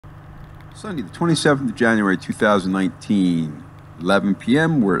Sunday, the 27th of January, 2019, 11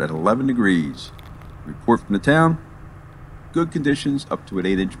 p.m. We're at 11 degrees. Report from the town, good conditions up to an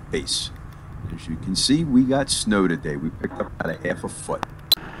 8-inch base. As you can see, we got snow today. We picked up about a half a foot.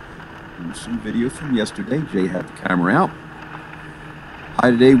 Here's some video from yesterday. Jay had the camera out.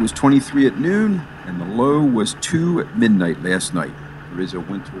 High today was 23 at noon, and the low was 2 at midnight last night. There is a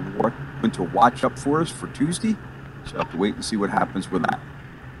winter watch up for us for Tuesday, so I'll have to wait and see what happens with that.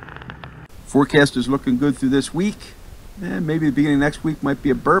 Forecast is looking good through this week, and maybe the beginning of next week might be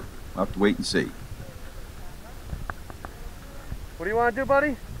a burp. I'll have to wait and see. What do you want to do,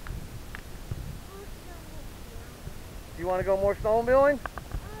 buddy? Do you want to go more snowmobiling?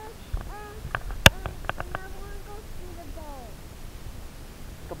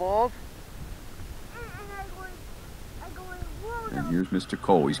 The balls? And here's Mr.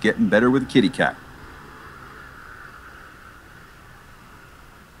 Cole. He's getting better with a kitty cat.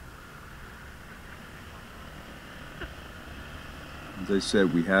 As I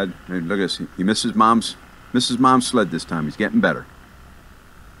said, we had, and look at this, he missed his mom's sled this time. He's getting better.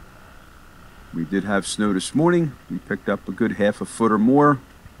 We did have snow this morning. We picked up a good half a foot or more.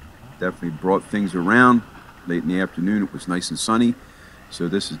 Definitely brought things around. Late in the afternoon, it was nice and sunny. So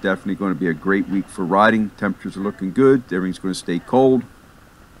this is definitely going to be a great week for riding. Temperatures are looking good. Everything's going to stay cold.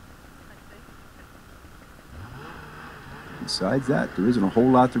 Besides that, there isn't a whole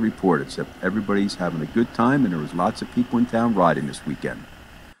lot to report, except everybody's having a good time, and there was lots of people in town riding this weekend.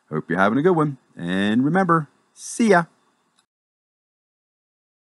 Hope you're having a good one. And remember, see ya.